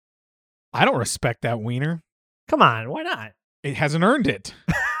I don't respect that wiener. Come on, why not? It hasn't earned it.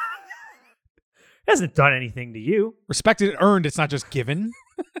 It hasn't done anything to you. Respected and earned. It's not just given.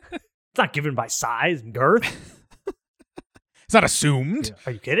 It's not given by size and girth. It's not assumed.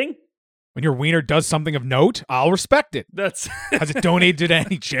 Are you kidding? When your wiener does something of note, I'll respect it. Has it donated to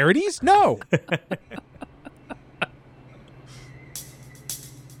any charities? No.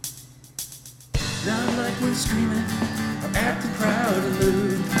 Not like when screaming or acting proud and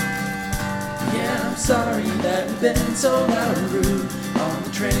lewd. Yeah, I'm sorry that we've been so loud and rude. On the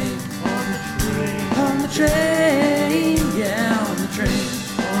train, on the train, yeah, on the train,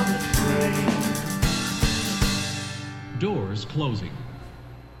 Doors closing.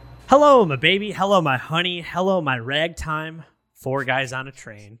 Hello, my baby. Hello, my honey. Hello, my ragtime. 4 guys on a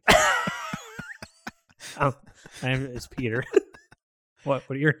train. It's Peter. What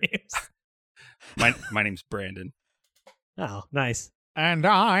are your names? My name's Brandon. Oh, nice. And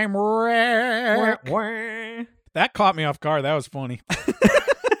I'm Rick. That caught me off guard. That was funny.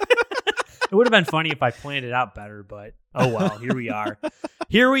 It would have been funny if I planned it out better, but oh well, here we are.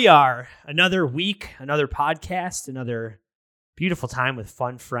 Here we are. Another week, another podcast, another beautiful time with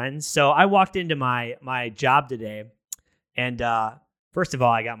fun friends. So I walked into my job today, and first of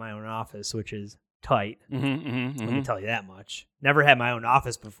all, I got my own office, which is tight. Let me tell you that much. Never had my own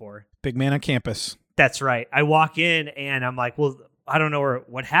office before. Big man on campus. That's right. I walk in and I'm like, well, I don't know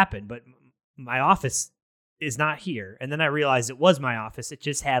what happened, but my office is not here. And then I realized it was my office. It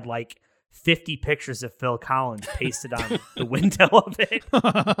just had like 50 pictures of Phil Collins pasted on the window of it.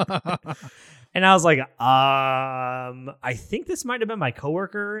 And I was like, I think this might have been my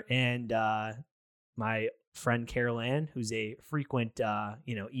coworker and my friend Carol Ann, who's a frequent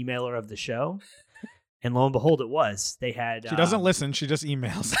emailer of the show. And lo and behold, it was. They had. She doesn't listen. She just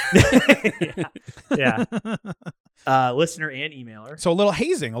emails. yeah. Listener and emailer. So a little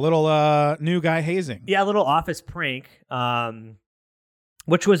hazing, a little new guy hazing. Yeah, a little office prank,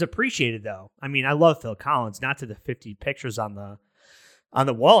 which was appreciated though. I mean, I love Phil Collins, not to the 50 pictures on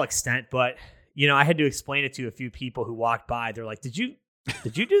the wall extent, but I had to explain it to a few people who walked by. They're like, "Did you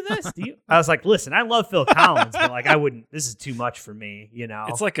do this? I was like, listen, I love Phil Collins, but like I wouldn't. This is too much for me,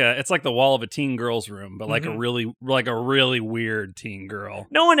 It's like the wall of a teen girl's room, but like a really weird teen girl.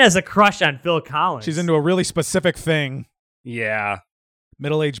 No one has a crush on Phil Collins. She's into a really specific thing. Yeah,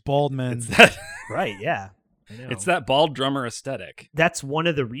 middle-aged bald men. It's that right? Yeah, I know. It's that bald drummer aesthetic. That's one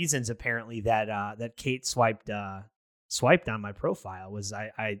of the reasons, apparently, that Kate swiped on my profile was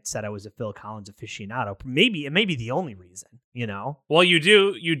I said I was a Phil Collins aficionado. Maybe it may be the only reason, Well, you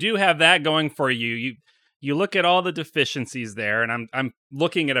do have that going for you. You look at all the deficiencies there, and I'm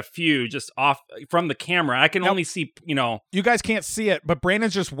looking at a few just off from the camera. I can only see, You guys can't see it, but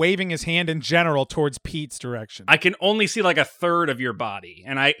Brandon's just waving his hand in general towards Pete's direction. I can only see like a third of your body,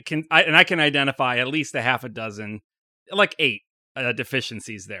 and I can identify at least a half a dozen, like 8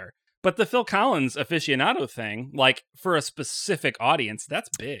 deficiencies there. But the Phil Collins aficionado thing, like for a specific audience, that's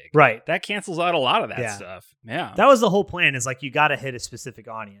big. Right. That cancels out a lot of that stuff. Yeah. That was the whole plan, is like you got to hit a specific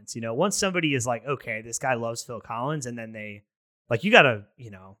audience. Once somebody is like, okay, this guy loves Phil Collins, and then they like, you got to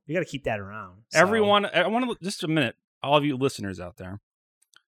keep that around. So. Everyone, I want to just a minute, all of you listeners out there,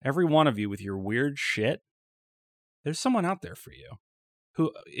 every one of you with your weird shit, there's someone out there for you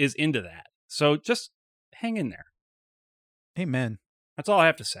who is into that. So just hang in there. Amen. That's all I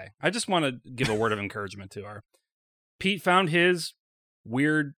have to say. I just want to give a word of encouragement to our Pete found his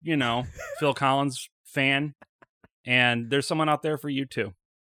weird, Phil Collins fan, and there's someone out there for you too.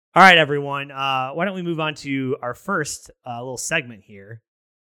 All right, everyone. Why don't we move on to our first little segment here,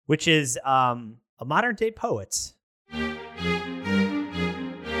 which is a modern day poets.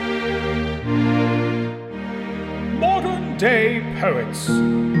 Modern day poets.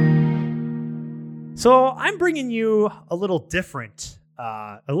 So I'm bringing you a little different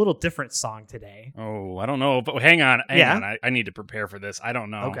song today. Oh, I don't know, but hang on. I need to prepare for this. I don't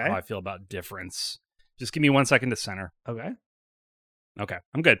know how I feel about difference. Just give me 1 second to center. Okay,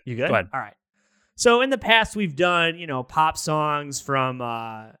 I'm good. You good? Go ahead. All right. So in the past, we've done pop songs from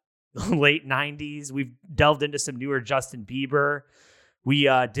the late '90s. We've delved into some newer Justin Bieber. We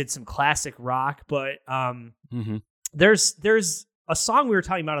did some classic rock, but there's a song we were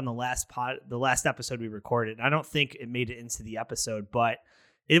talking about on the last episode we recorded. I don't think it made it into the episode, but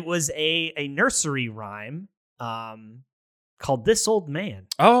it was a nursery rhyme called "This Old Man."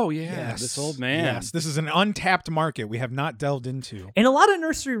 Oh yeah, yes. This Old Man. Yes, this is an untapped market we have not delved into. And a lot of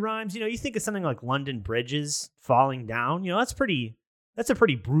nursery rhymes, you think of something like "London Bridges Falling Down." That's a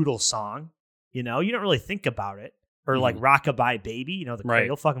pretty brutal song. You don't really think about it. or like Rockabye Baby. The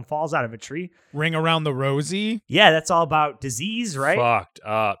cradle fucking falls out of a tree. Ring Around the Rosie. Yeah, that's all about disease, right? Fucked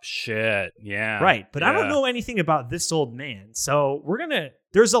up shit. Yeah. Right. But I don't know anything about This Old Man. So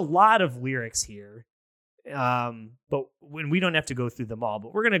there's a lot of lyrics here. But when we don't have to go through them all,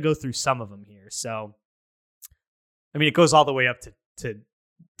 but we're going to go through some of them here. So, I mean, it goes all the way up to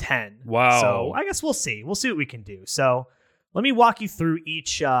 10. Wow. So I guess we'll see. We'll see what we can do. So let me walk you through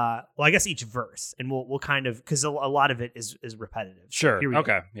each, each verse, and we'll kind of, because a lot of it is repetitive. So Sure. here we go.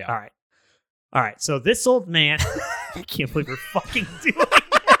 Okay. Yeah. All right. So this old man, I can't believe we're fucking doing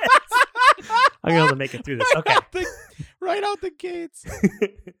this. I'm going to make it through this. Okay. Right out the gates.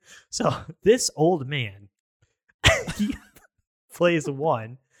 So this old man, he plays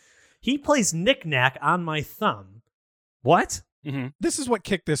one. He plays knick-knack on my thumb. What? Mm-hmm. This is what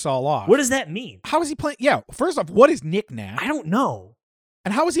kicked this all off. What does that mean? How is he playing? Yeah, first off, what is knick-knack? I don't know.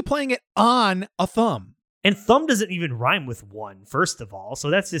 And how is he playing it on a thumb? And thumb doesn't even rhyme with one, first of all.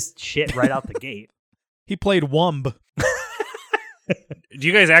 So that's just shit right out the gate. He played wumb. Do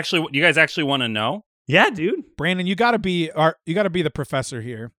you guys actually want to know? Yeah, dude. Brandon, you gotta be the professor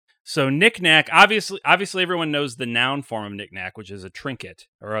here. So knick-knack, obviously everyone knows the noun form of knick-knack, which is a trinket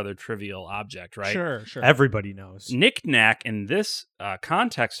or other trivial object, right? Sure. Everybody knows. Knick-knack in this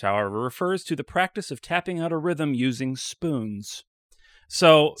context, however, refers to the practice of tapping out a rhythm using spoons.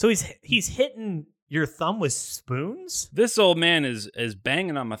 So he's hitting your thumb with spoons? This old man is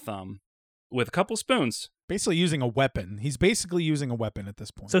banging on my thumb with a couple spoons. Basically using a weapon. He's basically using a weapon at this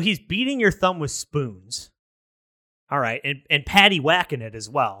point. So he's beating your thumb with spoons. All right, and patty whacking it as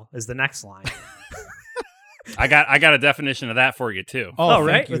well is the next line. I got a definition of that for you too. Oh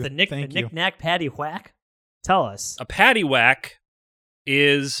right, you. with a knick-knack patty whack. Tell us. A patty whack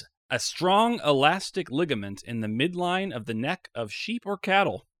is a strong elastic ligament in the midline of the neck of sheep or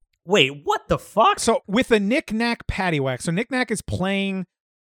cattle. Wait, what the fuck? So with a knick-knack paddywhack, so knick-knack is playing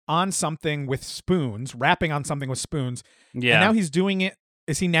on something with spoons, rapping on something with spoons. Yeah. And now he's doing it.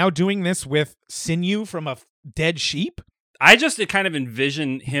 Is he now doing this with sinew from a dead sheep? I just kind of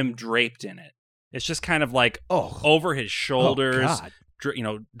envision him draped in it. It's just kind of like over his shoulders,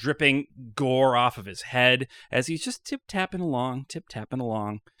 dripping gore off of his head as he's just tip-tapping along,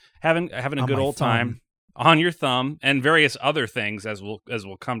 having a good old time on your thumb and various other things as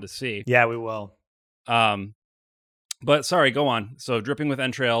we'll come to see. Yeah, we will. But sorry, go on. So dripping with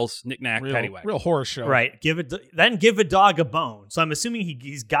entrails, knick-knack, paddywhack. Real horror show. Right. Give a dog a bone. So I'm assuming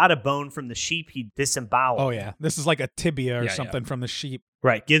he's got a bone from the sheep he disemboweled. Oh, yeah. This is like a tibia or something from the sheep.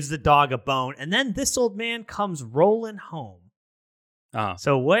 Right. Gives the dog a bone. And then this old man comes rolling home. Uh-huh.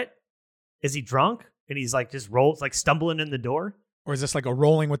 So what? Is he drunk? And he's like just stumbling in the door? Or is this like a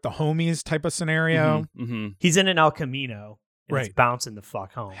rolling with the homies type of scenario? Mm-hmm. Mm-hmm. He's in an El Camino. And Right. It's bouncing the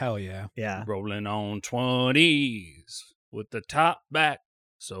fuck home. Hell yeah. Yeah. Rolling on 20s with the top back.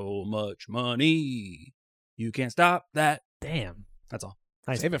 So much money. You can't stop that. Damn. That's all.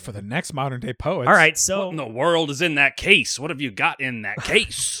 Nice. Save it for the next modern day poets. All right. So What in the world is in that case? What have you got in that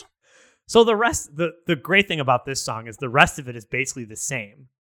case? So the rest, the great thing about this song is the rest of it is basically the same,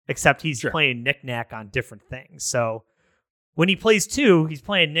 except he's playing knick-knack on different things. So when he plays 2, he's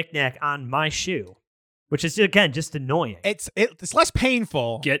playing knick-knack on my shoe, which is, again, just annoying. It's less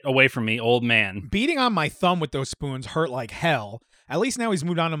painful. Get away from me, old man. Beating on my thumb with those spoons hurt like hell. At least now he's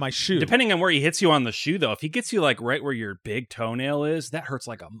moved on to my shoe. Depending on where he hits you on the shoe, though, if he gets you like right where your big toenail is, that hurts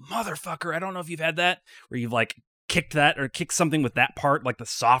like a motherfucker. I don't know if you've had that, where you've like kicked that or kicked something with that part, like the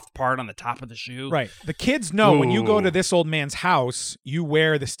soft part on the top of the shoe. Right. The kids know when you go to this old man's house, you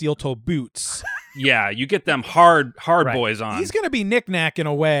wear the steel-toe boots. Yeah, you get them hard Right. boys on. He's going to be knick-knacking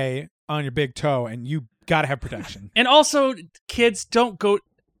away on your big toe, and you got to have protection. And also, kids, don't go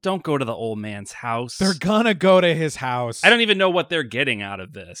to the old man's house. They're going to go to his house. I don't even know what they're getting out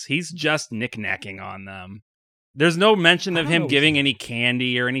of this. He's just knick-knacking on them. There's no mention of him giving any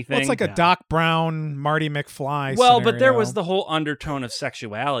candy or anything. Well, it's like a Doc Brown, Marty McFly Well, but there scenario. was the whole undertone of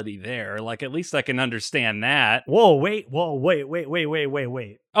sexuality there. Like, at least I can understand that. Wait. Oh,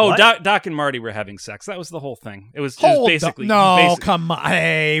 What? Doc and Marty were having sex. That was the whole thing. It was Hold basically... no, come on.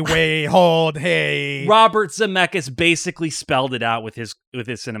 Hey, wait, hold, hey. Robert Zemeckis basically spelled it out with his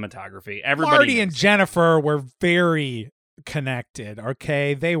cinematography. Everybody Marty knows. and Jennifer were very connected,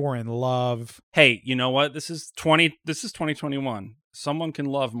 okay? They were in love. Hey, you know what? This is 2021. Someone can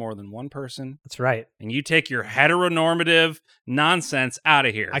love more than one person, That's right. and you take your heteronormative nonsense out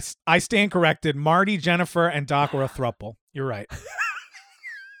of here. I stand corrected. Marty, Jennifer, and Doc were a throuple. You're right.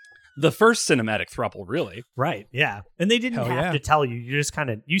 The first cinematic throuple, really. Right. Yeah. And they didn't Hell have yeah. to tell you. You just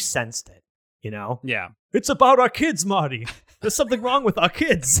you sensed it, you know? Yeah. It's about our kids, Marty. There's something wrong with our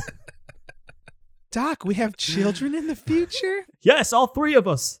kids. Doc, we have children in the future? Yes, all three of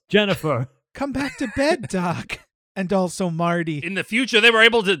us. Jennifer. Come back to bed, Doc. And also Marty. In the future, they were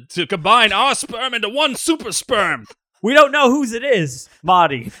able to combine our sperm into one super sperm. We don't know whose it is,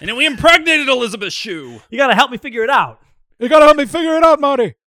 Marty. And then we impregnated Elizabeth Shue. You gotta help me figure it out. You gotta help me figure it out,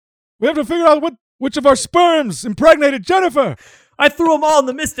 Marty. We have to figure out which of our sperms impregnated Jennifer. I threw them all in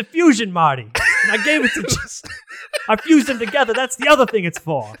the mist of fusion, Marty. And I gave it to just. I fused them together. That's the other thing it's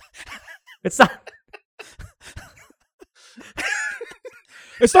for. It's not.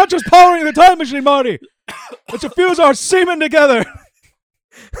 It's not just powering the time machine, Marty. It's to fuse our semen together.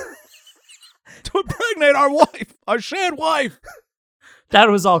 To impregnate our wife, our shared wife. That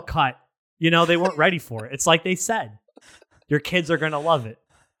was all cut. You know, they weren't ready for it. It's like they said. Your kids are going to love it.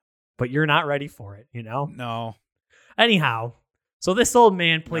 But you're not ready for it, you know? No. Anyhow, so this old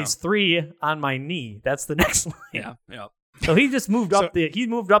man plays 3 on my knee. That's the next line. Yeah. So he just moved up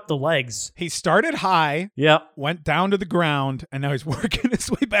the legs. He started high, Yep. went down to the ground, and now he's working his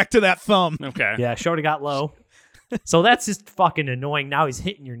way back to that thumb. Okay. Yeah, Shorty got low. So that's just fucking annoying. Now he's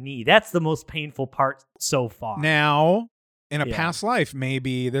hitting your knee. That's the most painful part so far. Now, in a Yeah. past life,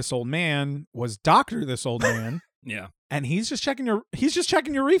 maybe this old man was Dr. This old man, Yeah. and he's just checking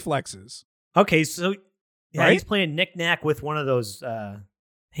your reflexes. Okay, so yeah, Right? he's playing knick-knack with one of those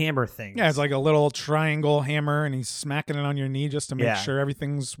hammer things. Yeah, it's like a little triangle hammer, and he's smacking it on your knee just to make Yeah. sure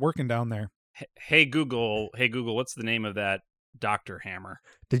everything's working down there. Hey Google, what's the name of that Dr. Hammer?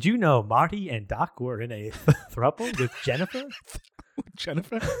 Did you know Marty and Doc were in a throuple with Jennifer?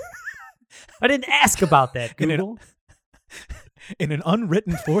 Jennifer? I didn't ask about that, In an- Google. In an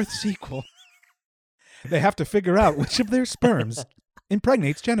unwritten fourth sequel, they have to figure out which of their sperms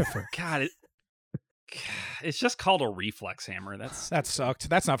impregnates Jennifer. God, it's just called a reflex hammer. That sucked.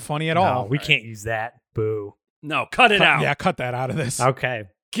 That's not funny at No, all. we can't use that. Boo. No, cut it out. Yeah, cut that out of this. Okay.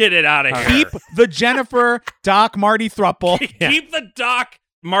 Get it out of here. Keep the Jennifer, Doc, Marty thruple. Keep the Doc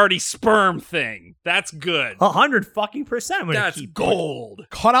Marty sperm thing. That's good. 100% I'm gonna That's keep gold.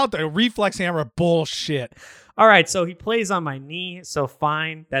 Cut out the reflex hammer bullshit. All right, so he plays on my knee, so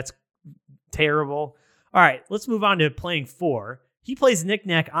fine. That's terrible. All right, let's move on to playing 4. He plays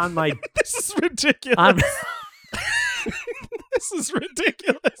knick-knack on my... This is ridiculous. on, This is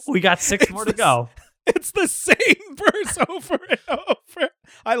ridiculous. we got 6 more to go. It's the same verse over and over.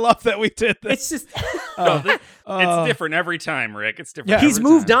 I love that we did this. It's just... It's different every time, Rick. It's different. Yeah. every He's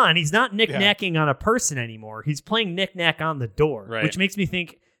moved time. on. He's not knick-knacking on a person anymore. He's playing knick-knack on the door, Right. which makes me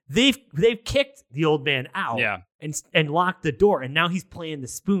think they've kicked the old man out Yeah. and locked the door, and now he's playing the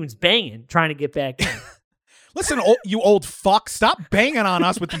spoons banging, trying to get back in. Listen, you old fuck, stop banging on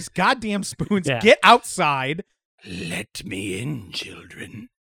us with these goddamn spoons. Yeah. Get outside. Let me in, children.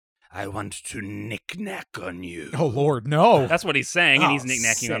 I want to knick-knack on you. Oh, Lord, no. That's what he's saying, and he's Oh,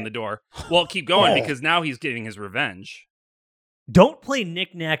 knick-knacking on sick. the door. Well, keep going, Oh. because now he's getting his revenge. Don't play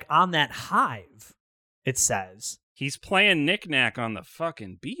knick-knack on that hive, it says. He's playing knick-knack on the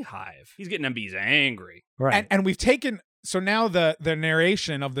fucking beehive. He's getting them bees angry. Right. And we've taken... So now the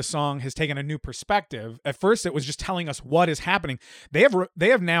narration of the song has taken a new perspective. At first, it was just telling us what is happening. They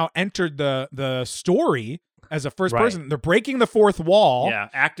have now entered the story as a first Right. person. They're breaking the fourth wall. Yeah,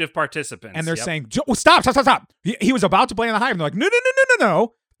 active participants. And they're Yep. saying, oh, stop. He was about to play in the hive. And they're like,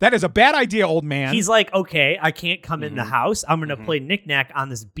 no. That is a bad idea, old man. He's like, okay, I can't come in the Mhm. house. I'm going to Mhm. play knick-knack on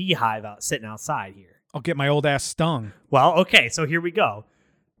this beehive sitting outside here. I'll get my old ass stung. Well, okay, so here we go.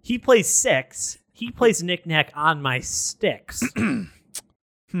 He plays 6. He plays knick-knack on my sticks.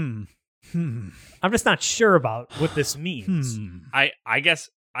 Hmm. I'm just not sure about what this means. I guess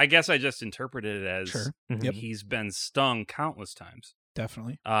I just interpreted it as Sure. Mhm. Yep. he's been stung countless times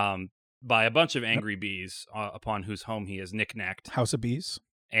Definitely. by a bunch of angry bees upon whose home he is knick-knacked. House of Bees.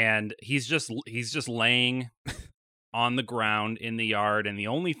 And he's just laying on the ground in the yard, and the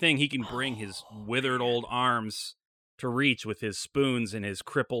only thing he can bring his withered old arms to reach with his spoons and his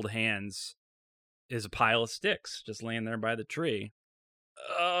crippled hands is a pile of sticks just laying there by the tree.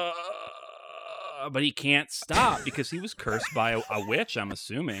 But he can't stop because he was cursed by a witch, I'm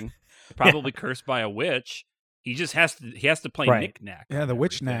assuming. Probably cursed by a witch. He just has to play Right. knick-knack. Yeah, on the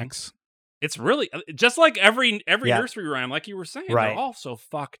witch everything. knacks. It's really just like every Yeah. nursery rhyme, like you were saying. Right. They're all so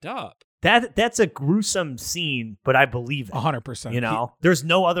fucked up. That's a gruesome scene, but I believe it. 100%. You know, there's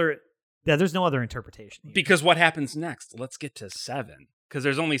no other interpretation. here. Because what happens next? Let's get to 7. because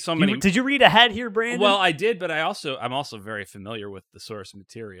there's only so many. Did you read ahead here, Brandon? Well, I did, but I'm also very familiar with the source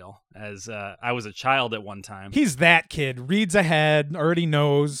material, as I was a child at one time. He's that kid. Reads ahead, already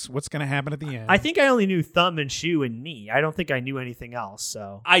knows what's going to happen at the end. I think I only knew thumb and shoe and knee. I don't think I knew anything else.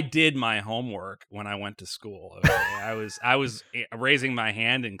 So I did my homework when I went to school. Okay? I was raising my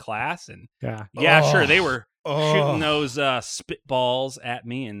hand in class, and sure, they were shooting those spitballs at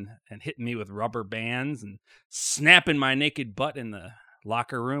me and hitting me with rubber bands and snapping my naked butt in the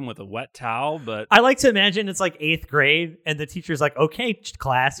locker room with a wet towel. But I like to imagine it's like 8th grade and the teacher's like, okay,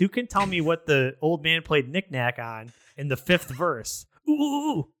 class, who can tell me what the old man played knick-knack on in the 5th verse?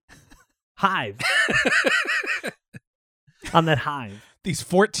 Ooh, hive. On that hive. These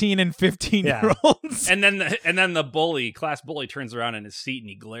 14 and 15-year-olds. And then the class bully turns around in his seat and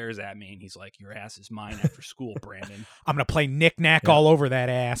he glares at me and he's like, your ass is mine after school, Brandon. I'm going to play knick-knack all over that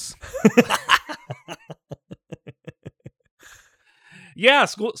ass. Yeah,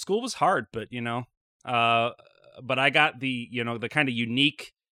 school was hard, but but I got the kind of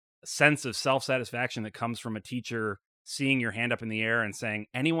unique sense of self-satisfaction that comes from a teacher seeing your hand up in the air and saying,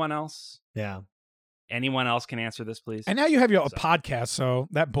 anyone else? Yeah. Anyone else can answer this, please? And now you have your podcast, so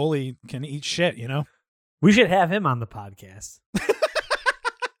that bully can eat shit, We should have him on the podcast.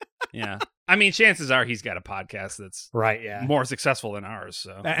 Yeah. I mean, chances are he's got a podcast that's right, yeah, more successful than ours.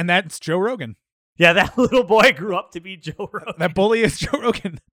 So, and that's Joe Rogan. Yeah, that little boy grew up to be Joe Rogan. That bully is Joe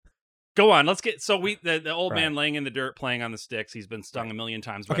Rogan. Go on. Let's get the old man laying in the dirt playing on the sticks. He's been stung a million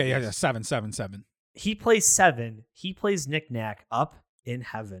times. Okay, yeah, 7. He plays 7. He plays knick-knack up in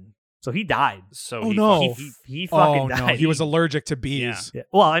heaven. So he died. So he fucking died. No, he was allergic to bees. Yeah.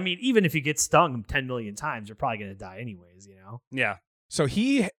 Well, I mean, even if you get stung 10 million times, you're probably going to die anyways, Yeah. So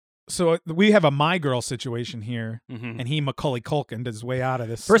we have a My Girl situation here, mm-hmm. and Macaulay Culkin did his way out of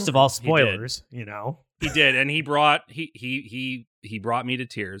this. First of all, spoilers, He did, and he brought me to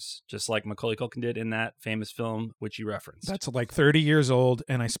tears, just like Macaulay Culkin did in that famous film which you referenced. That's like 30 years old,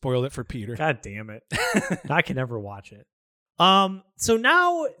 and I spoiled it for Peter. God damn it. I can never watch it. So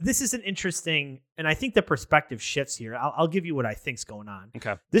now this is an interesting, and I think the perspective shifts here. I'll give you what I think's going on.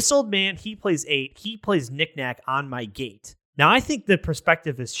 Okay. This old man, he plays 8. He plays knick-knack on my gate. Now, I think the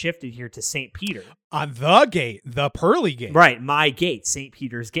perspective has shifted here to St. Peter. On the gate, the pearly gate. Right, my gate, St.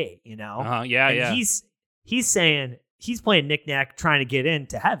 Peter's gate, Yeah. He's saying he's playing knick-knack trying to get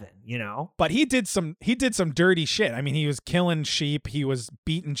into heaven, But he did some dirty shit. I mean, he was killing sheep. He was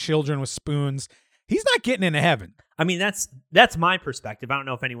beating children with spoons. He's not getting into heaven. I mean, that's my perspective. I don't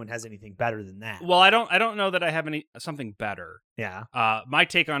know if anyone has anything better than that. Well, I don't know that I have something better. Yeah. My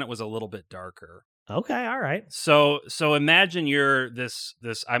take on it was a little bit darker. Okay, all right. So imagine you're this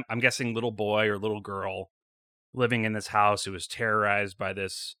I'm guessing little boy or little girl living in this house who was terrorized by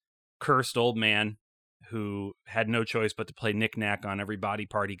this cursed old man who had no choice but to play knick-knack on every body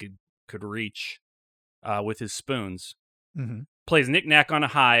part he could reach with his spoons. Mm-hmm. Plays knick-knack on a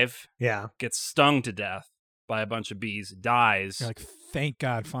hive. Yeah. Gets stung to death by a bunch of bees. Dies. You're like, thank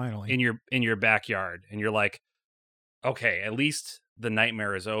God, finally. In your backyard, and you're like, okay, at least the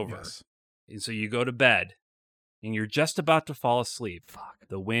nightmare is over. Yes. And so you go to bed, and you're just about to fall asleep. Fuck.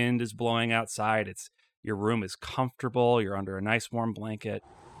 The wind is blowing outside. Your room is comfortable. You're under a nice warm blanket.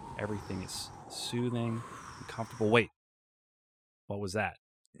 Everything is soothing and comfortable. Wait, what was that?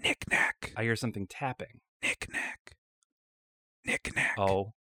 Knick-knack. I hear something tapping. Knick-knack. Knick-knack.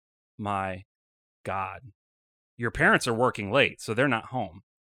 Oh my God. Your parents are working late, so they're not home.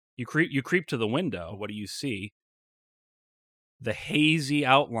 You creep to the window. What do you see? The hazy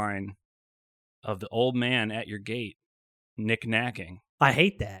outline of the old man at your gate, knick-knacking. I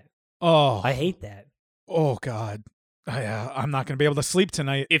hate that. Oh. I hate that. Oh, God. I'm not going to be able to sleep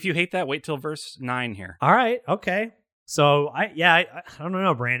tonight. If you hate that, wait till verse 9 here. All right. Okay. So I don't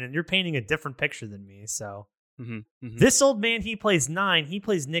know, Brandon. You're painting a different picture than me. So This old man, he plays 9. He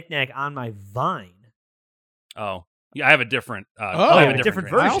plays knick-knack on my vine. Oh. Yeah, I have a different I have a different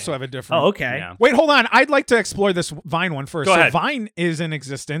version. I also have a different. Oh, okay. Yeah. Wait, hold on. I'd like to explore this Vine one first. Go ahead. Vine is in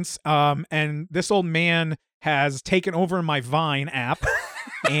existence, and this old man has taken over my Vine app,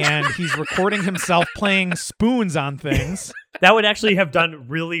 and he's recording himself playing spoons on things. That would actually have done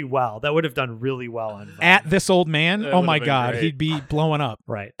really well. That would have done really well on Vine. At this old man. That Oh would my have been God, great. he'd be blowing up.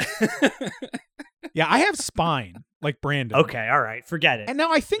 Right. Yeah, I have Spine, like Brandon. Okay. All right. Forget it. And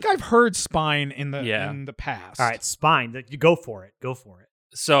now I think I've heard Spine in the Yeah. in the past. All right. Spine. You go for it. Go for it.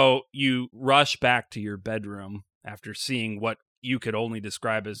 So you rush back to your bedroom after seeing what you could only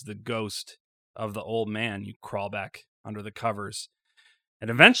describe as the ghost of the old man. You crawl back under the covers, and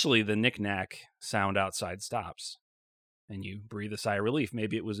eventually the knick-knack sound outside stops, and you breathe a sigh of relief.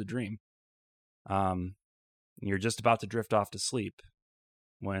 Maybe it was a dream. You're just about to drift off to sleep,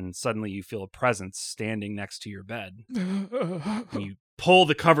 when suddenly you feel a presence standing next to your bed. You pull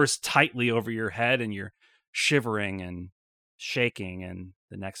the covers tightly over your head and you're shivering and shaking, and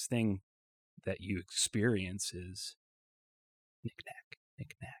the next thing that you experience is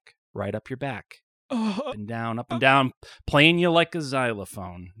knick-knack, right up your back. Up and down, playing you like a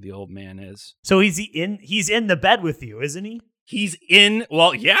xylophone, the old man is. So he's in the bed with you, isn't he? He's in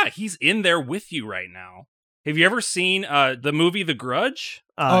there with you right now. Have you ever seen the movie The Grudge?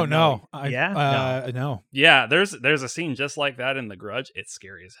 No. No. No. Yeah, there's a scene just like that in The Grudge. It's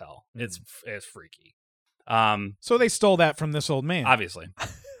scary as hell. It's freaky. So they stole that from this old man. Obviously,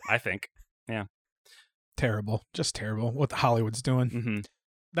 I think. Yeah. Terrible. Just terrible what Hollywood's doing. Mm-hmm.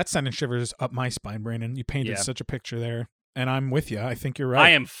 That's sending shivers up my spine, Brandon. You painted Yeah. such a picture there. And I'm with you. I think you're right. I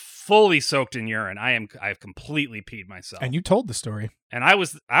am fully soaked in urine. I've completely peed myself. And you told the story. And I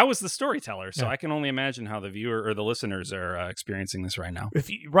was the storyteller, so Yeah. I can only imagine how the viewer or the listeners are experiencing this right now. If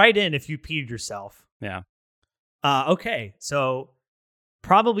you write in if you peed yourself. Yeah. Okay, so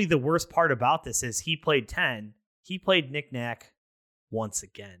probably the worst part about this is he played 10. He played Knick-Knack once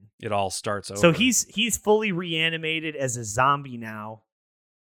again. It all starts over. So he's fully reanimated as a zombie now.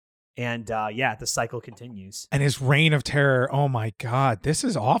 And the cycle continues. And his reign of terror. Oh my God. This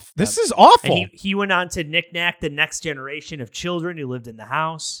is off. This is awful. And he went on to Knick-Knack, the next generation of children who lived in the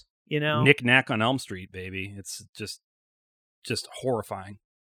house, you know? Knick-Knack on Elm Street, baby. It's just horrifying.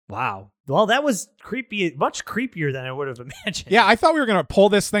 Wow. Well, that was creepy, much creepier than I would have imagined. Yeah, I thought we were going to pull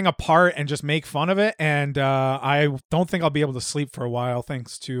this thing apart and just make fun of it. And I don't think I'll be able to sleep for a while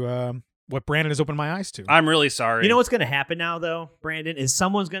thanks to what Brandon has opened my eyes to. I'm really sorry. You know what's going to happen now, though, Brandon, is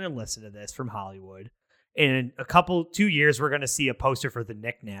someone's going to listen to this from Hollywood. And in 2 years, we're going to see a poster for the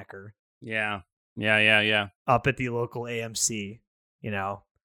Knick-Knacker Yeah. up at the local AMC, you know?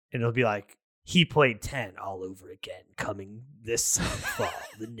 And it'll be like, he played 10 all over again, coming this fall,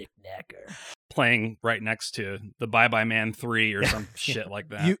 the Knick-Knacker. Playing right next to the Bye Bye Man 3 or some shit like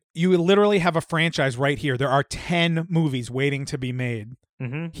that. You literally have a franchise right here. There are 10 movies waiting to be made.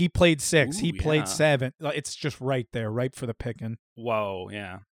 Mm-hmm. He played 6. Ooh, He played yeah. 7. It's just right there, ripe for the picking. Whoa,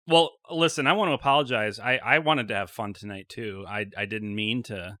 yeah. Well, listen, I want to apologize. I wanted to have fun tonight too. I didn't mean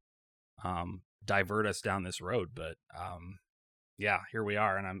to divert us down this road, but yeah, here we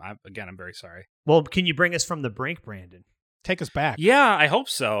are, and I'm very sorry. Well, can you bring us from the brink, Brandon? Take us back. Yeah, I hope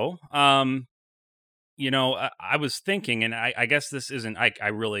so. I was thinking, and I guess this isn't. I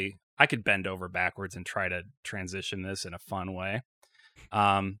could bend over backwards and try to transition this in a fun way,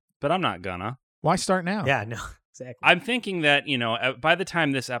 but I'm not gonna. Why start now? Yeah, no, exactly. I'm thinking that, by the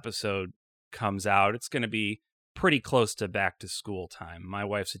time this episode comes out, it's going to be pretty close to back to school time. My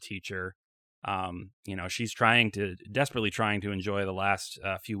wife's a teacher. She's desperately trying to enjoy the last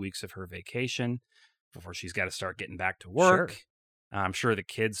few weeks of her vacation before she's got to start getting back to work. Sure. I'm sure the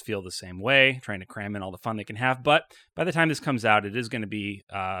kids feel the same way, trying to cram in all the fun they can have. But by the time this comes out, it is going to be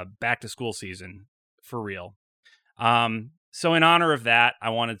back to school season for real. So in honor of that,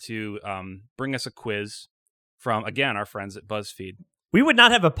 I wanted to bring us a quiz from, again, our friends at BuzzFeed. We would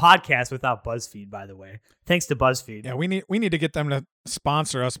not have a podcast without BuzzFeed, by the way. Thanks to BuzzFeed. Yeah, we need to get them to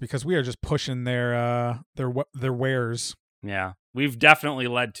sponsor us because we are just pushing their wares. Yeah, we've definitely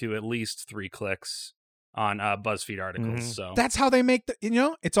led to at least 3 clicks on BuzzFeed articles. Mhm. So That's how they make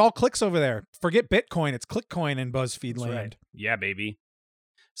it's all clicks over there. Forget Bitcoin, it's ClickCoin in BuzzFeed That's land. right. yeah, baby.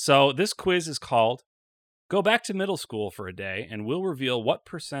 So this quiz is called "Go Back to Middle School for a Day and We'll Reveal What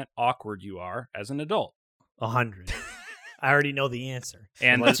 % Awkward You Are as an Adult." 100. I already know the answer.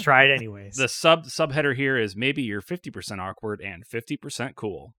 And And let's try it anyways. The subheader here is maybe you're 50% awkward and 50%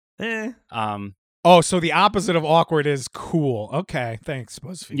 cool. Oh, so the opposite of awkward is cool. Okay, thanks,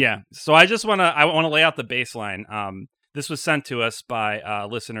 BuzzFeed. Yeah. So I want to lay out the baseline. This was sent to us by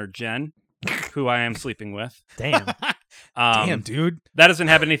listener Jen, who I am sleeping with. Damn. Damn, dude. That doesn't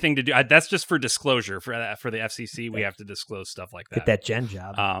have anything to do. That's just for disclosure for the FCC. We have to disclose stuff like that. Get that Gen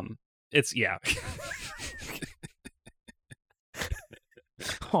job. It's yeah.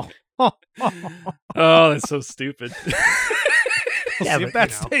 Oh, Oh, that's so stupid. Yeah, see if but,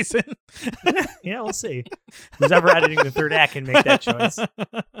 that you know. stays in. Yeah, we'll see. Who's ever editing the third act can make that choice.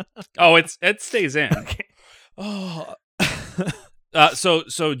 Oh, it stays in. Okay. Oh.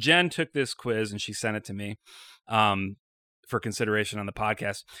 So Jen took this quiz and she sent it to me for consideration on the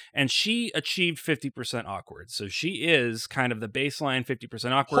podcast, and she achieved 50% awkward. So she is kind of the baseline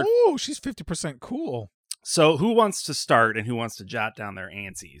 50% awkward. Oh, she's 50% cool. So who wants to start and who wants to jot down their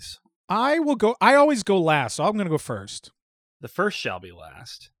ansies? I will go. I always go last, so I'm going to go first. The first shall be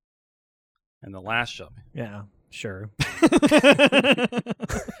last, and the last shall be. Yeah. Sure.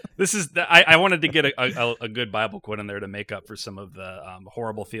 This is I wanted to get a good Bible quote in there to make up for some of the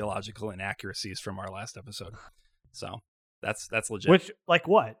horrible theological inaccuracies from our last episode. So that's legit. Which, like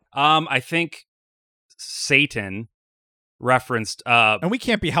what? I think Satan referenced And we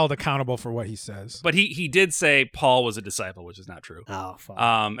can't be held accountable for what he says. but he did say Paul was a disciple, which is not true. Oh, fuck.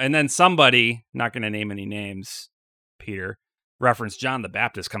 And then somebody, not going to name any names, Peter, referenced John the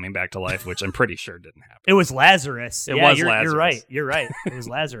Baptist coming back to life, which I'm pretty sure didn't happen. It was Lazarus. It Yeah, was you're Lazarus. right. You're right. It was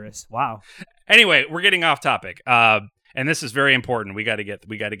Lazarus. Wow. Anyway, we're getting off topic. And this is very important. We got to get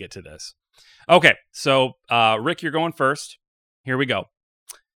to this. Okay, so Rick, you're going first. Here we go.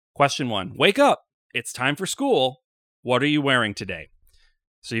 Question 1. Wake up. It's time for school. What are you wearing today?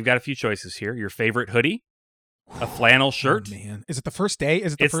 So you've got a few choices here. Your favorite hoodie, a flannel shirt. Oh, man. Is it the first day?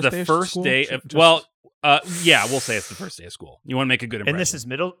 Is it the It's first the day of first school? day of, Just- well, yeah, we'll say it's the first day of school. You want to make a good impression. And this is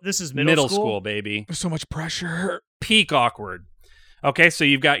middle middle school? school, baby. There's so much pressure. Peak awkward. Okay, so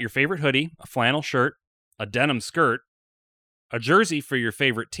you've got your favorite hoodie, a flannel shirt, a denim skirt, a jersey for your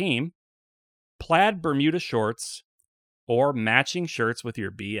favorite team, plaid Bermuda shorts, or matching shirts with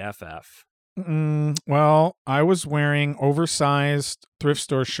your BFF. Well, I was wearing oversized thrift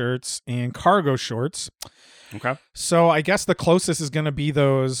store shirts and cargo shorts. Okay. So I guess the closest is going to be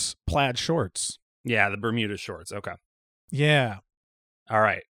those plaid shorts. Yeah, the Bermuda shorts. Okay. Yeah. All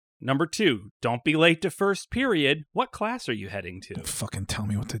right. Number 2, don't be late to first period. What class are you heading to? Don't fucking tell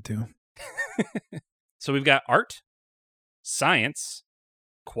me what to do. So we've got art, science,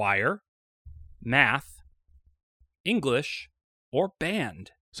 choir, math, English, or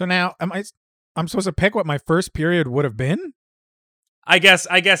band. So now I'm supposed to pick what my first period would have been? I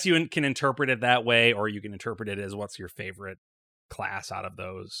guess you can interpret it that way, or you can interpret it as what's your favorite class out of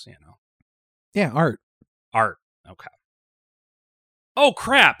those, you know. Yeah, art. Art. Okay. Oh,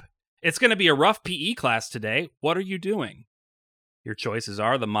 crap. It's going to be a rough PE class today. What are you doing? Your choices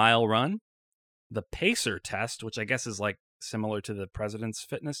are the mile run, the pacer test, which I guess is like similar to the president's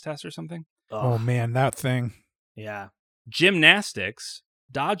fitness test or something, Oh man, that thing. Yeah. gymnastics,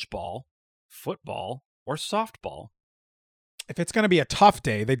 dodgeball, football, or softball. If it's going to be a tough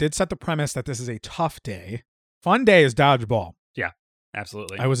day, they did set the premise that this is a tough day. Fun day is dodgeball.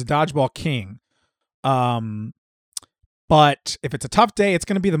 Absolutely. I was a dodgeball king. But if it's a tough day, it's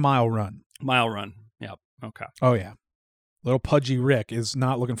going to be the mile run. Mile run. Yep. Okay. Oh yeah. Little pudgy Rick is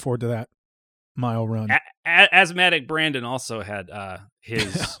not looking forward to that mile run. Asthmatic Brandon also had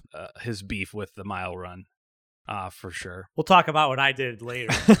his beef with the mile run, for sure. We'll talk about what I did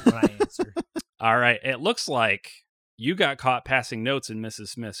later when I answer. All right. It looks like you got caught passing notes in Mrs.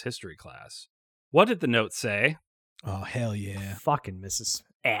 Smith's history class. What did the note say? Oh hell yeah. Fucking Mrs.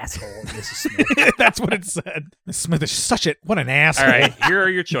 Asshole, Mrs. Smith. That's what it said. Miss Smith is what an asshole. All right. Here are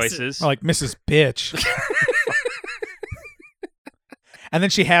your choices. Or like Mrs. Bitch. And then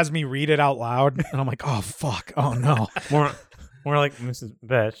she has me read it out loud, and I'm like, oh fuck, oh no. More like Mrs.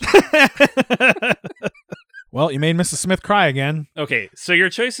 Bitch. Well, you made Mrs. Smith cry again. Okay. So your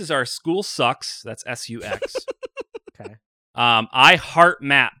choices are school sucks. That's SUX. Okay. I heart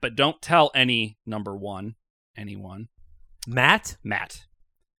Matt, but don't tell anyone. Matt? Matt.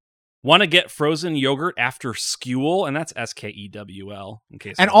 Want to get frozen yogurt after school, and that's SKEWL. In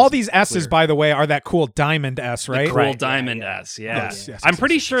case And it all wasn't these S's, clear. by the way, are that cool diamond S, The right? cool Right, diamond yeah. S. Yeah. Yes. I'm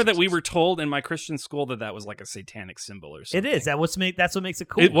pretty sure that we were told in my Christian school that was like a satanic symbol or It something. is. That's what makes it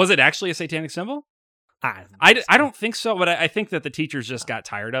cool. Was it actually a satanic symbol? I don't think so, but I think that the teachers just got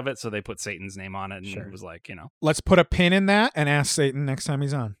tired of it, so they put Satan's name on it, and Sure. it was like, Let's put a pin in that and ask Satan next time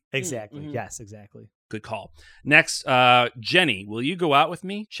he's on. Exactly. Mhm. Yes, exactly. good call. Next, Jenny, will you go out with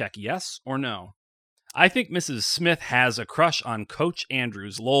me? Check yes or no. I think Mrs. Smith has a crush on Coach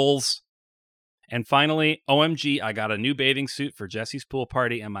Andrews. Lols. And finally, OMG, I got a new bathing suit for Jesse's pool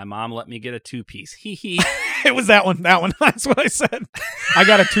party, and my mom let me get a 2-piece. Hee hee. It was that one. That's what I said. I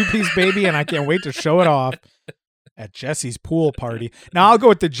got a 2-piece baby, and I can't wait to show it off at Jesse's pool party. Now, I'll go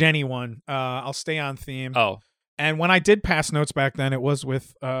with the Jenny one. I'll stay on theme. Oh. And when I did pass notes back then, it was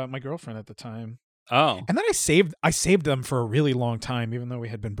with my girlfriend at the time. Oh. And then I saved them for a really long time, even though we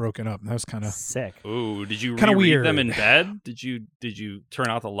had been broken up. And that was kind of Sick. Ooh, did you Kinda reread them weird. in bed? Did you turn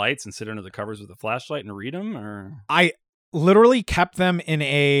out the lights and sit under the covers with a flashlight and read them? Or I literally kept them in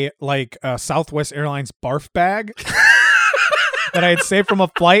a Southwest Airlines barf bag that I had saved from a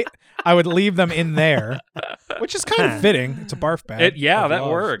flight. I would leave them in there, which is kind of fitting. It's a barf bag. Yeah, of that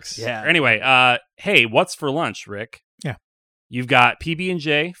love. works. Yeah. Anyway, hey, what's for lunch, Rick? Yeah. You've got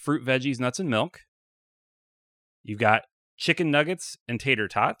PB&J, fruit, veggies, nuts, and milk. You've got chicken nuggets and tater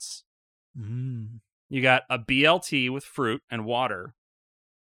tots. Mm. You got a BLT with fruit and water.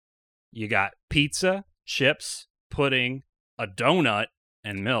 You got pizza, chips, pudding, a donut,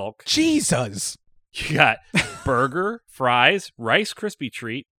 and milk. Jesus. You got burger, fries, Rice Krispie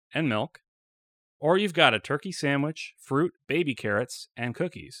treat, and milk. Or you've got a turkey sandwich, fruit, baby carrots, and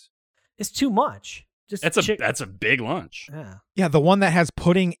cookies. It's too much. Just That's a big lunch. Yeah. Yeah, the one that has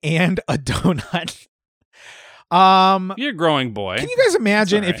pudding and a donut. You're a growing boy. Can you guys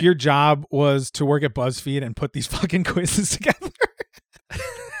imagine It's all if right. your job was to work at BuzzFeed and put these fucking quizzes together?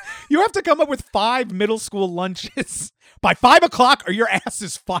 You have to come up with 5 middle school lunches by 5 o'clock or your ass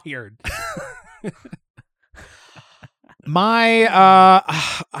is fired.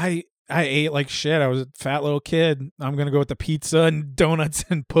 I ate like shit. I was a fat little kid. I'm going to go with the pizza and donuts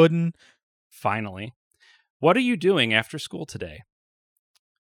and pudding. Finally, what are you doing after school today?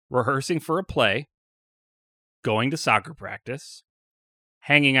 Rehearsing for a play, going to soccer practice,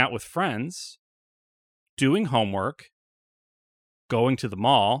 hanging out with friends, doing homework, going to the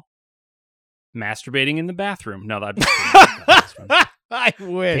mall, masturbating in the bathroom. No, that'd be I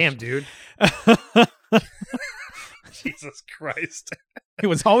wish. Damn, dude. Jesus Christ. He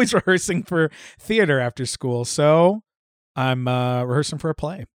was always rehearsing for theater after school, so I'm rehearsing for a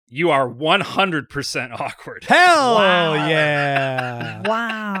play. You are 100% awkward. Hell Wow. yeah.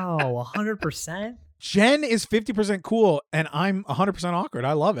 Wow. 100%? Jen is 50% cool, and I'm 100% awkward.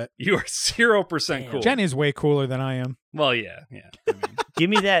 I love it. You are 0% Damn. cool. Jen is way cooler than I am. Well, yeah. I mean, Give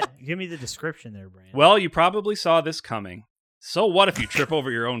me the description there, Brandon. well, you probably saw this coming. So what if you trip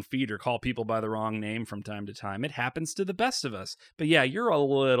over your own feet or call people by the wrong name from time to time? It happens to the best of us. But yeah, you're a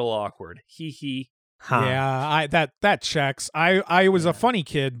little awkward. Hee hee. Huh. Yeah, that checks. I was Yeah. a funny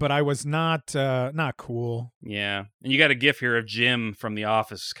kid, but I was not cool. Yeah. And you got a gif here of Jim from The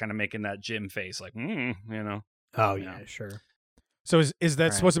Office kind of making that Jim face like, you know. Oh, Yeah. yeah, sure. So is that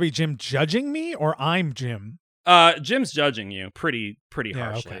Right. supposed to be Jim judging me or I'm Jim? Jim's judging you pretty Yeah,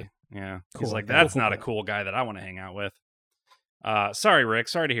 harshly. okay. Yeah. Cool. He's like, Cool, that's cool, not a cool. cool guy that I want to hang out with. Sorry, Rick.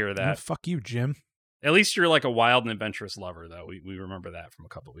 Sorry to hear Oh, that. fuck you, Jim. At least you're like a wild and adventurous lover, though. We remember that from a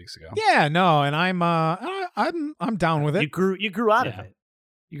couple weeks ago. Yeah, no, and I'm down with You it. grew out of Yeah. it.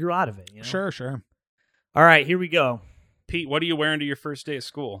 You grew out of it. You know? Sure. All right, here we go. Pete, what are you wearing to your first day of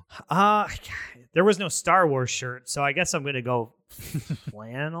school? There was no Star Wars shirt, so I guess I'm gonna go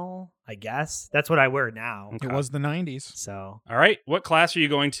flannel. I guess that's what I wear now. Okay. It was the 90s. So All right. What class are you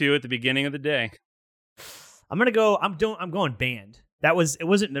going to at the beginning of the day? I'm gonna go. I'm going band. It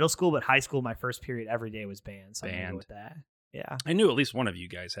wasn't middle school, but high school. My first period every day was band. So I'm gonna go Band. with that. Yeah. I knew at least one of you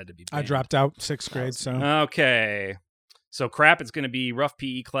guys had to be I banned. dropped out 6th grade, so Okay. So crap, it's going to be rough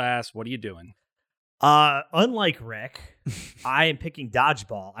PE class. What are you doing? Unlike Rick, I am picking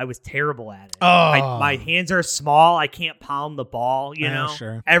dodgeball. I was terrible at it. Oh. My hands are small. I can't palm the ball. You Yeah, know,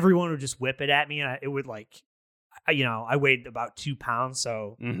 sure. everyone would just whip it at me, and it would I weighed about 2 pounds,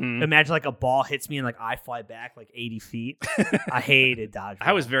 so Mm-hmm. imagine like a ball hits me and like I fly back like 80 feet. I hated dodgeball.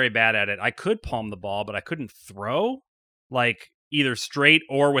 I was very bad at it. I could palm the ball, but I couldn't throw like either straight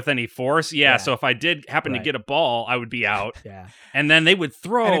or with any force. Yeah. Yeah. So if I did happen to Right. get a ball, I would be out. Yeah. And then they would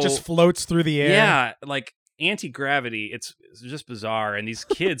throw. and it just floats through the air. Yeah. Like anti-gravity. It's just bizarre. And these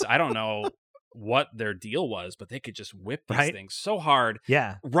kids, I don't know what their deal was, but they could just whip these Right. things so hard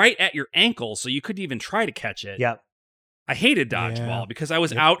Yeah. right at your ankle. So you couldn't even try to catch it. Yep. I hated dodgeball Yeah. because I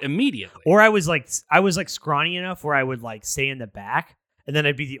was Yep. out immediately. Or I was like scrawny enough where I would like stay in the back and then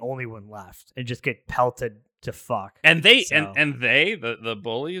I'd be the only one left and just get pelted to fuck. And they So- and they the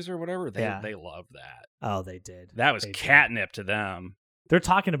bullies or whatever they Yeah. love that. Oh, they did. That was They did. catnip to them. They're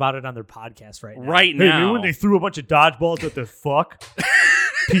talking about it on their podcast right now. Right Hey, now. remember when they threw a bunch of dodgeballs at the fuck?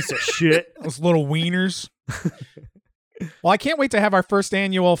 Piece of shit. Those little wieners. Well, I can't wait to have our first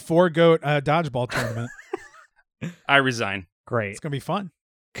annual 4-goat dodgeball tournament. I resign. Great. It's going to be fun.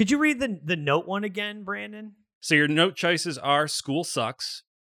 Could you read the note one again, Brandon? So your note choices are school sucks.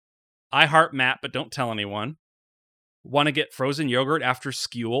 I heart Matt, but don't tell anyone. Want to get frozen yogurt after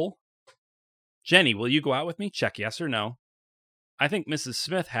school? Jenny, will you go out with me? Check yes or no. I think Mrs.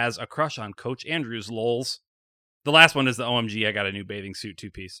 Smith has a crush on Coach Andrews, lols. The last one is the OMG, I got a new bathing suit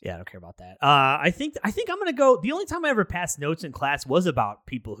 2-piece. Yeah, I don't care about that. I think I'm gonna go. The only time I ever passed notes in class was about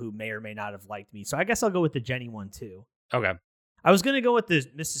people who may or may not have liked me. So I guess I'll go with the Jenny one too. Okay. I was gonna go with the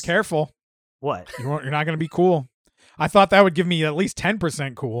Mrs. Careful. What? You're not going to be cool. I thought that would give me at least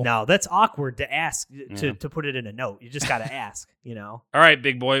 10% cool. No, that's awkward to ask to Yeah. put it in a note. You just gotta ask. You know. All right,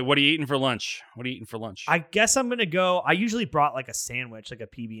 big boy. What are you eating for lunch? I guess I'm gonna go. I usually brought like a sandwich, like a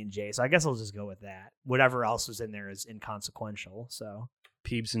PB&J. So I guess I'll just go with that. Whatever else was in there is inconsequential. So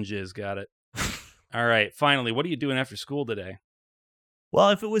Peeps and jizz, got it. All right, finally, what are you doing after school today? well,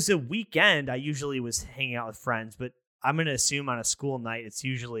 if it was a weekend, I usually was hanging out with friends. But I'm gonna assume on a school night, it's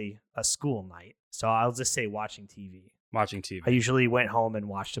usually a school night. So I'll just say watching TV. Watching TV. I usually went home and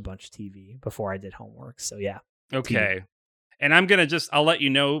watched a bunch of TV before I did homework. So yeah. Okay. And I'm going to I'll let you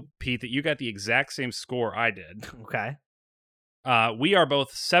know, Pete, that you got the exact same score I did. Okay. We are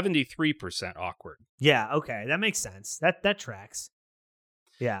both 73% awkward. Yeah. Okay. That makes sense. That tracks.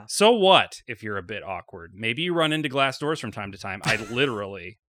 Yeah. So what if you're a bit awkward? Maybe you run into glass doors from time to time. I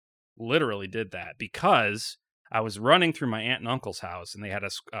literally did that because I was running through my aunt and uncle's house and they had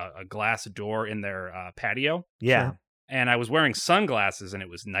a glass door in their patio. Yeah. Sure. And I was wearing sunglasses and it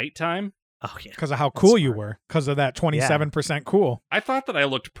was nighttime. Oh yeah. Because of how cool you smart. were. Because of that 27% cool. I thought that I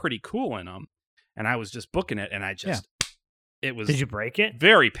looked pretty cool in them. And I was just booking it and it was Did you break it?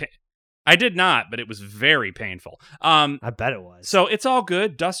 very I did not, but it was very painful. I bet it was. So it's all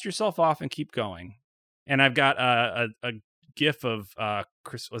good. Dust yourself off and keep going. And I've got a gif of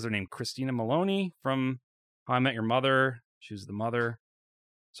what's her name? Christina Maloney from How I Met Your Mother. She was the mother.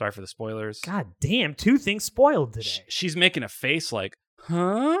 Sorry for the spoilers. God damn, 2 things spoiled today. She's making a face like,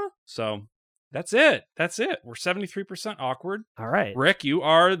 huh? So that's it. We're 73% awkward. All right. Rick, you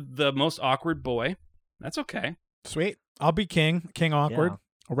are the most awkward boy. That's okay. Sweet. I'll be king. King awkward. Yeah.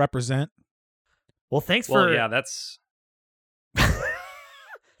 I'll represent. Well, thanks Well, for yeah, that's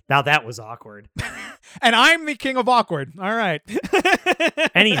Now that was awkward. And I'm the king of awkward. All right.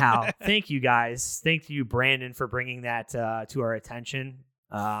 Anyhow, thank you guys. Thank you, Brandon, for bringing that to our attention.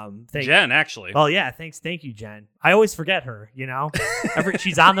 Jen, actually. Well, yeah, thank you, Jen. I always forget her, you know.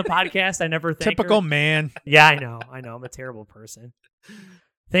 She's on the podcast. I never thank Typical her. man. Yeah, I know. I'm a terrible person.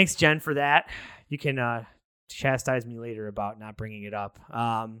 Thanks, Jen, for that. You can chastise me later about not bringing it up.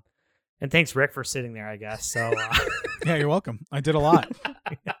 And thanks, Rick, for sitting there, I guess. So, Yeah, you're welcome. I did a lot.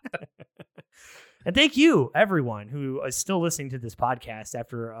 and thank you, everyone who is still listening to this podcast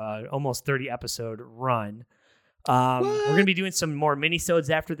after almost 30 episode run. We're going to be doing some more mini-sodes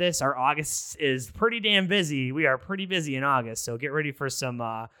after this. Our August is pretty damn busy. We are pretty busy in August, so get ready for some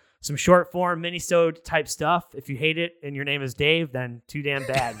short form mini-sode type stuff. If you hate it and your name is Dave, then too damn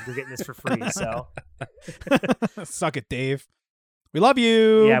bad. You're getting this for free. So Suck it, Dave. We love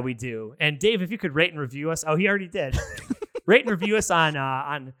you. yeah, we do. And Dave, if you could rate and review us. Oh, he already did. Rate and review us on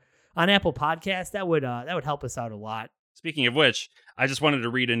Apple Podcasts. That would help us out a lot. Speaking of which, I just wanted to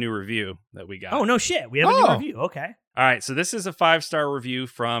read a new review that we got. Oh, no shit. We have a new review. Okay. All right, so this is a 5-star review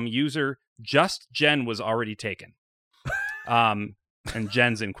from user Just Jen was already taken. And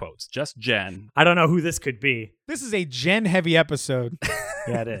Jen's in quotes. Just Jen. I don't know who this could be. This is a Jen heavy episode.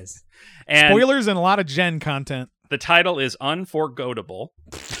 Yeah, it is. And Spoilers and a lot of Jen content. the title is Unforgottable.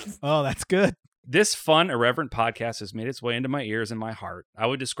 Oh, that's good. This fun, irreverent podcast has made its way into my ears and my heart. I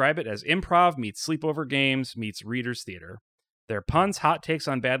would describe it as improv meets sleepover games meets reader's theater. Their puns, hot takes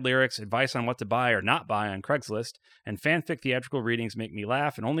on bad lyrics, advice on what to buy or not buy on Craigslist, and fanfic theatrical readings make me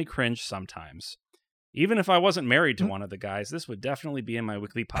laugh and only cringe sometimes. Even if I wasn't married to one of the guys, this would definitely be in my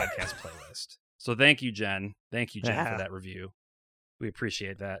weekly podcast playlist. So thank you, Jen. Thank you, Jen, Yeah. for that review. We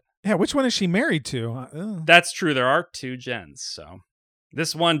appreciate that. Yeah, which one is she married to? That's true. There are 2 Jens, so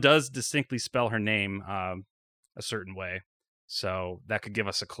this one does distinctly spell her name a certain way, so that could give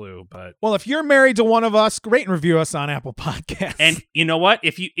us a clue. But Well, if you're married to one of us, rate and review us on Apple Podcasts. and you know what?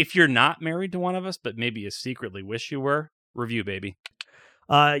 If you're not married to one of us, but maybe you secretly wish you were, review, baby.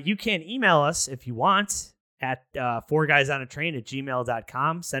 You can email us if you want at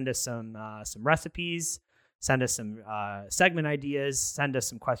 4guysonatrain@gmail.com. Send us some recipes. Send us some segment ideas. Send us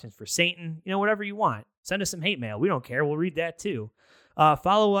some questions for Satan. You know, whatever you want. Send us some hate mail. We don't care. We'll read that too.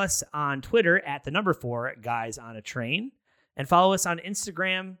 Follow us on Twitter at the number 4guysonatrain. And follow us on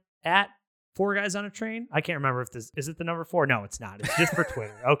Instagram at 4guysonatrain. I can't remember if this is it the number 4. No, it's not. It's just for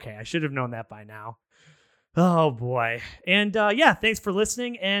Twitter. Okay, I should have known that by now. Oh boy. And yeah, thanks for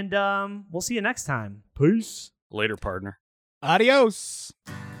listening. And we'll see you next time. Peace. Later, partner. Adios.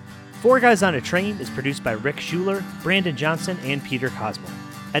 4 Guys on a Train is produced by Rick Schuler, Brandon Johnson, and Peter Cosmo.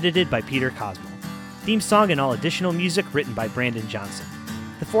 Edited by Peter Cosmo. Theme song and all additional music written by Brandon Johnson.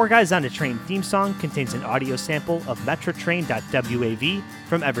 The 4 Guys on a Train theme song contains an audio sample of Metrotrain.wav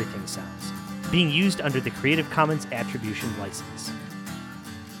from Everything Sounds, being used under the Creative Commons Attribution License.